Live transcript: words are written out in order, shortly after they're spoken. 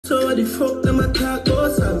So what the fuck them a talk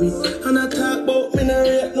about sorry? And I talk about me no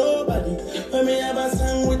rate nobody. When me have a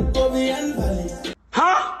song with Bobby and Valiant.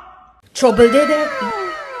 Huh? Trouble did it.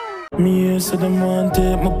 Me so them want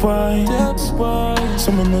take my pie.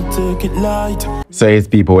 Someone not take it light. So yes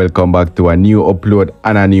people, welcome back to a new upload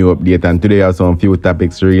and a new update, and today I have some few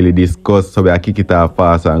topics to really discuss, so we'll kick it off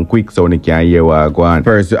fast and quick so we can hear what go on.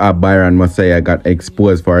 First, Byron Messia got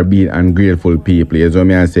exposed for being ungrateful people, as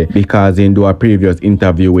what I say, because he do a previous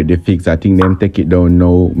interview with the Fix. I think them take it down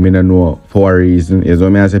now, me don't know for a reason, as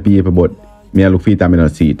what I say people, but me look for it and me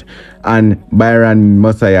not see it. And Byron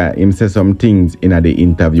Messia, him say some things in the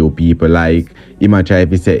interview people, like him a try if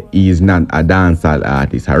he say he's not a dancehall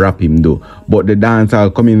artist, a rap him do. But the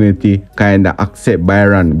dancehall community kinda accept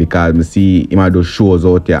Byron because me see him a do shows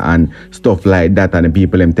out there and stuff like that, and the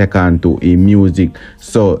people him take on to him music.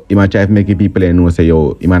 So him a try to make the people know say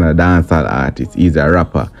yo, him a dancehall artist, he's a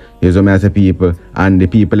rapper. You know what I say people, and the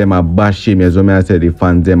people them a bash him, you know what I say, the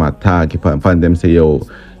fans them attack, fans them say yo,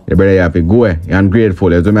 the brother you have to go, you're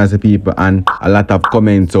ungrateful, as I say people, and a lot of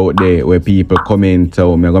comments out there where people comment,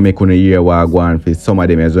 so I'm gonna make you hear what I go on for some of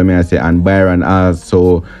them, as I say. And Byron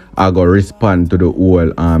also I go respond to the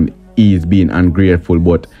whole he's being ungrateful,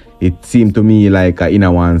 but it seemed to me like in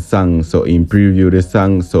a one song, so in preview the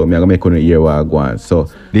song, so I'm gonna make you hear what I go on. So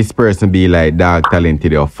this person be like dark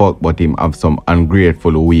talented or fuck, but him have some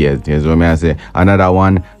ungrateful ways, you know what I say. Another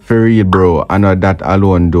one, for real bro, I know that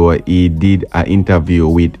alone though, he did an interview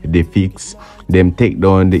with the Fix. Them take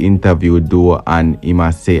down the interview though, and he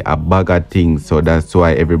must say a bag of things, so that's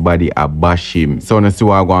why everybody a bash him. So now see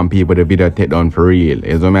what I want people the video take down for real.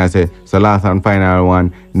 You know what I say. So last and final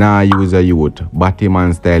one, now use a youth,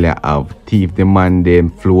 Batman style you have, thief the man them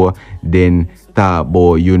flow, then talk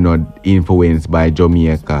about you know influenced by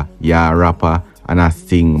Jamaica, yeah rapper, and I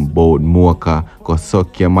sing about mocha, cause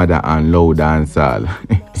suck your mother and loud dancehall.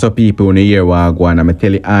 So people when you hear what I go on, I'm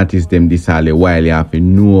tell the artists them this all the while, you have to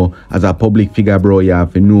know, as a public figure bro, you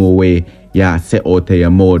have to know where you set out of your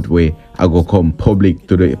mouth where I go come public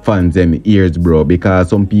to the fans them ears bro, because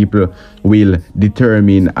some people will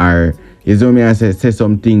determine or you know me, I say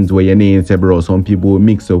some things where your name say bro, some people will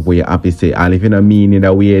mix up where you happy say, and if you don't mean it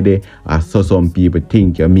that way there, so some people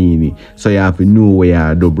think you mean it. So you have to know where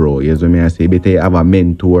you do bro. You know me, I say better you have a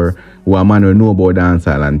mentor who a man who know about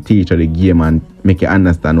dancehall and teach you the game and make you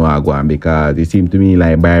understand what I go on, because it seems to me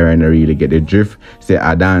like Byron really get the drift, say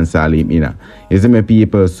a dancehall him, you know. You see me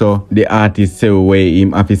people, so the artist say where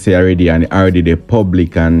him have to say already, and already the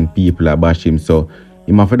public and people are bash him, so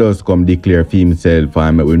he must just come declare for himself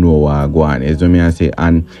and make we know what I go on. You know me I say.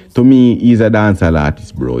 And to me, he's a dancehall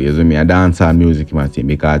artist, bro. You know me, a dancehall music he must sing,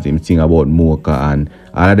 because him sing about mocha and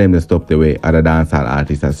all of them they stop the way other dancehall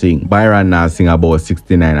artists are sing. Byron now sing about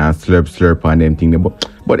 69 and slurp and them thing.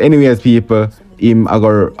 But anyways, people, him I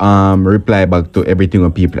go reply back to everything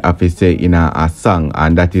what people have to say in a song,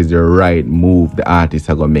 and that is the right move the artists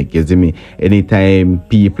are gonna make. You see me? Anytime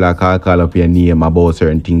people are call up your name about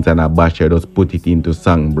certain things and a bash, just put it into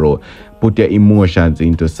song, bro. Put your emotions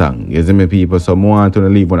into song. You see me people? So I want to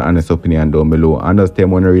leave one honest opinion down below.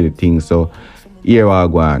 Understand what I really think. So here I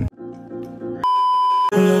go on.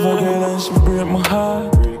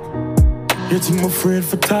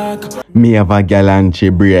 Me have a girl and she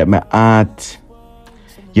break my heart.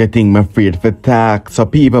 You think I'm afraid for talk? So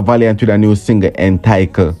people Valiant with a new single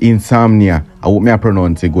entitled Insomnia. I hope me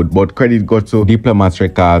pronounce it good, but credit goes to Diplomats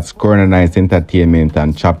Records, Corona Nice Entertainment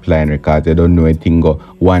and Chapline Records. I don't know anything go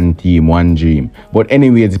one team, one dream. But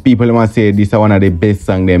anyways, people must say this is one of the best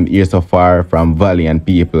songs them hear so far from Valiant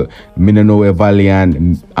people. Me don't know where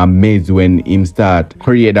Valiant amazed when him start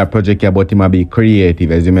create that project here, but him a be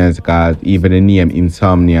creative as you mean, because even the name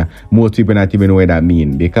Insomnia, most people not even know what that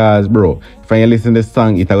mean. Because bro, if you listen to the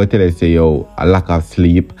song, it will tell you say yo, a lack of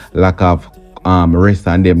sleep, lack of rest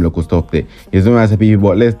and them local stuff there. You know what I say people,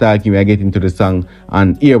 but let's talk we are getting to the song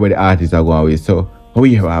and hear where the artists are going with. So how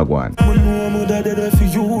you are going?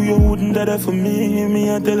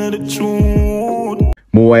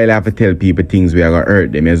 More while I have to tell people things we are gonna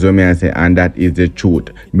hurt them, you know what I say, and that is the truth.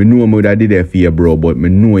 Me know me that did it for you bro, but me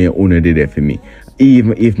know you only did it for me.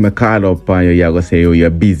 Even if me call up on you, you're going to say oh,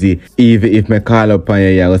 you're busy. Even if me call up on you,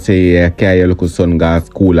 you're going to say you carry your little son go to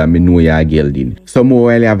school and me know you're gelding. So more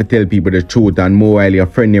while you have to tell people the truth, and more while your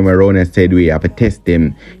friend them around and said we have to test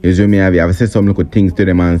them. You see me, you have to say some little things to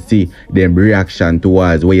them and see them reaction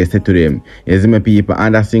towards what you say to them. You see me people,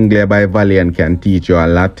 and that single by Valiant can teach you a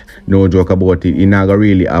lot. No joke about it. You not gonna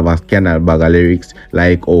really have a scandal bag of lyrics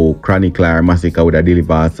like oh Chronicler Massacre would have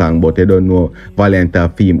deliver a song, but they don't know Valiant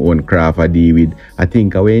have theme own craft or deal with. I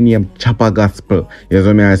think away name Chopper Gospel. You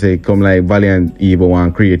know what I say? Come like Valiant even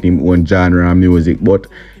want to create him own genre of music. But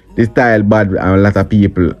the style bad and a lot of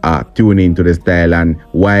people are tuning into the style, and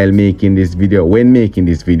when making this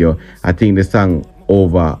video, I think the song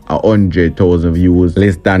over 100,000 views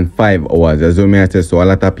less than 5 hours. As I say, so a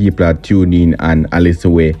lot of people are tuning and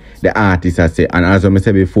listen way the artist I say, and as I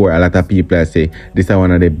said before, a lot of people I say this is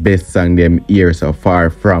one of the best songs them hear so far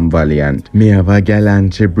from Valiant. Me have a girl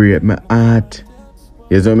and she break my heart.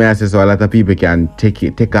 You know me I say, so a lot of people can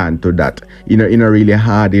take on to that. You know really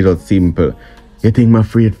hard, it's not simple. You think I'm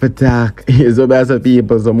afraid for talk? So there's some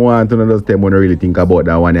people, some want to know them when I really think about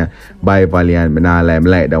that one. Buy Valiant, I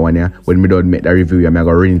like that one. When me don't make the review, I'm going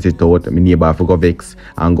to rinse it out. My neighbor for go vex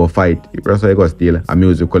and go fight. That's why I go steal a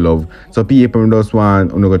musical love. So people just want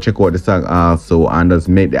to go check out the song also and just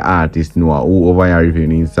make the artist know who over here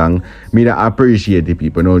reviewing the song. Me that appreciate the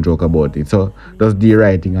people, no joke about it. So just do the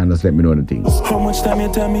right thing and just let me know the things. How much time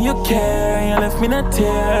you tell me you care? You left me in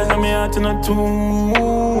tears, and me heart in a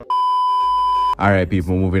tomb. Alright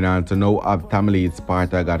people, moving on to now of Malie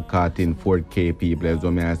Sparta got caught in 4K people. As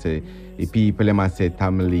I say, the people them say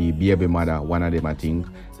Malie baby mother, one of them I think,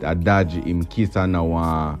 that dodge him kiss and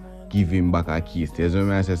now give him back a kiss. As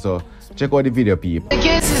I say, so check out the video people. The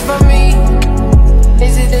kiss is for me.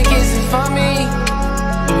 Is it the kiss is for me?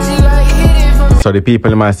 She like hit it for me. So the people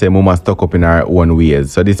them say mama stuck up in her own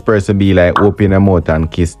ways. So this person be like open her mouth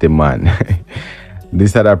and kiss the man.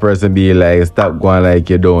 This other person be like, stop going like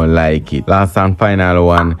you don't like it. Last and final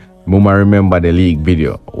one, mama remember the leak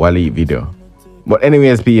video, Wally video. But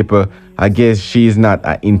anyways people, I guess she's not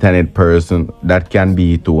an internet person. That can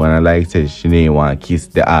be too, and I like say she didn't want to kiss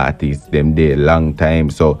the artist them there long time.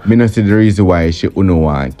 So me not see the reason why she don't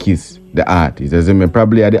want to kiss the artist. As I mean,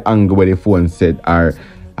 probably at the angle where the phone said, or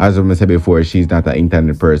as I said before, she's not an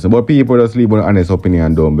internet person. But people just leave an honest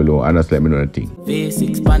opinion down below and just let me know the thing.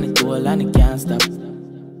 V6 panic toll and it can't stop.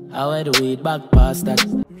 I do it back past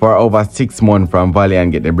that. For over 6 months from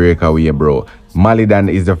Valiant get the breakaway, bro. Malie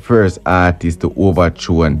is the first artist to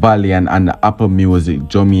overthrow Valiant and the Apple Music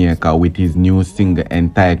Jamaica with his new single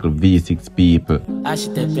entitled V6 People. As she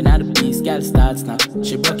tapping at the piece, girl starts now.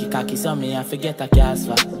 She broke it cocky, so me I forget a cast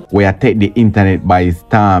for. Where I take the internet by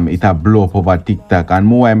storm, it a blow up over TikTok. And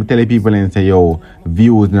more I'm telling people and say, yo,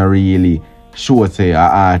 views not really show say an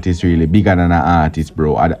artist really bigger than an artist,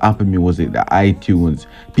 bro. At the Apple Music, the iTunes,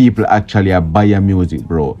 people actually buy your music,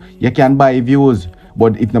 bro. You can buy views,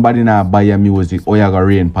 but if nobody now buy your music, or you gonna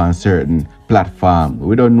rain on certain platform,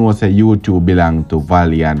 we don't know say YouTube belong to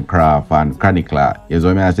Valiant, Craft and Chronicler. You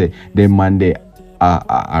know what I say? Them man they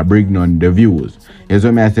are bringing on the views. You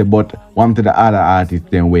know what I say? But one to the other artists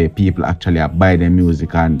then where people actually buy their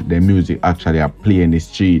music and the music actually are playing in the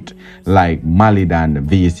street, like Malie and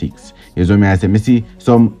V6. You know what I say? Me see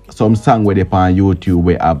some song where they on YouTube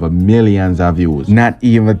where have millions of views. Not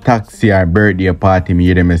even taxi or birthday party me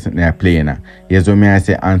hear them they're playing. You know what I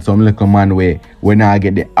say? And some little man where when I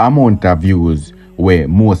get the amount of views where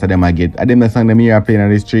most of them I get, them the song them here playing on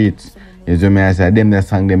the streets. You know what I say? Them the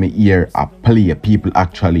song them here are play. People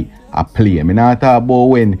actually are play. I mean I talk about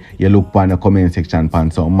when you look on the comment section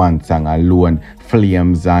on some man song alone,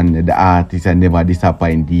 flames and the artist and never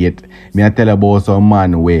disappoint yet. Me I tell about some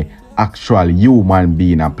man where actual human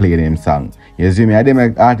being and play them song. You see me? I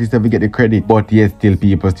them artists have to get the credit, but yes, still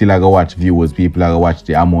people still are gonna watch views, people are gonna watch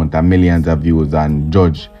the amount of millions of views and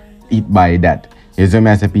judge it by that. You see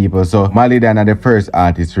me as a people? So Malie are the first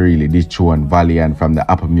artist really dethrone Valiant from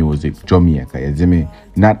the Apple Music Jamaica. You see me?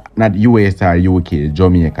 Not US or UK,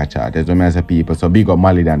 Jamaica chart. You see me as a people? So big up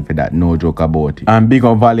Malie for that, no joke about it. And big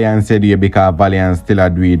up Valiant said here because Valiant still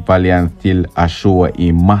do it. Valiant still show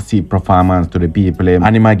a massive performance to the people,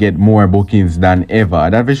 and he might get more bookings than ever.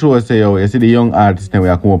 That for sure say, yo, you see the young artists that we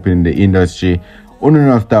are come up in the industry. Only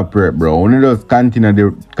not stop work, bro. Only just continue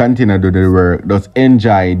do the work. Just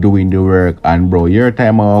enjoy doing the work, and bro, your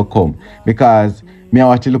time will come. Because me I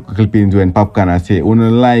watch the local clippings when Popcorn I say, only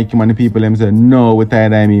like him and the people them say, no, we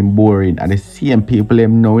tired I mean boring. And the same people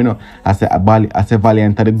them know, you know. I say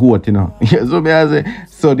Valiant to the goat, you know. So me I say,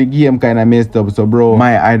 so the game kinda messed up. So bro,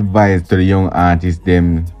 my advice to the young artists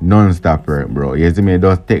them non-stop work, bro. You see me,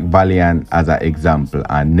 just take Valiant as an example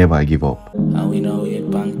and never give up. And we know it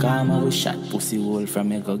Pankama, we shot pussy hole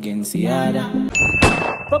from Ego against the other.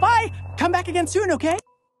 Bye-bye! Come back again soon, okay?